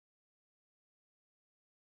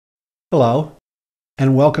Hello,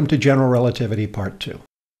 and welcome to General Relativity Part 2.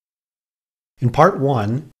 In Part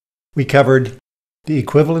 1, we covered the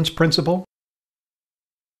equivalence principle,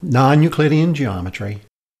 non-Euclidean geometry,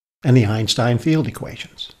 and the Einstein field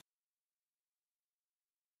equations.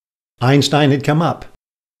 Einstein had come up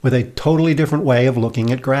with a totally different way of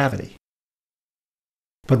looking at gravity.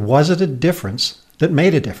 But was it a difference that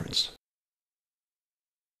made a difference?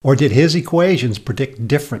 Or did his equations predict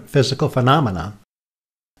different physical phenomena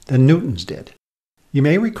than Newton's did? You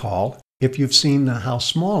may recall, if you've seen the How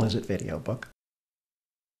Small Is It video book,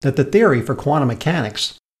 that the theory for quantum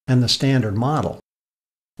mechanics and the Standard Model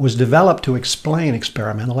was developed to explain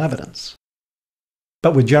experimental evidence.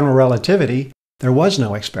 But with general relativity, there was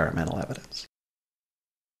no experimental evidence.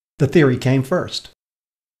 The theory came first.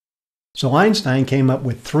 So Einstein came up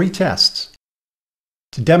with 3 tests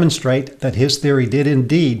to demonstrate that his theory did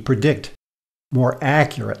indeed predict more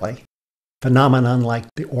accurately phenomena like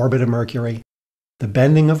the orbit of Mercury, the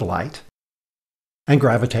bending of light, and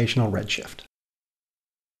gravitational redshift.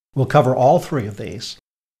 We'll cover all 3 of these,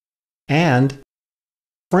 and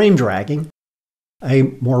frame dragging, a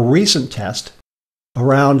more recent test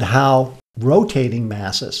around how rotating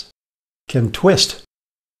masses can twist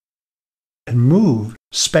and move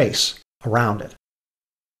space around it.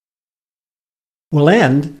 We'll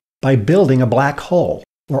end by building a black hole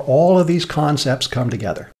where all of these concepts come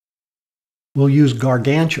together. We'll use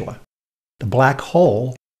Gargantua, the black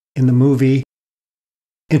hole in the movie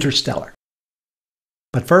Interstellar.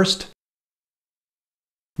 But first,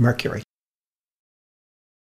 Mercury.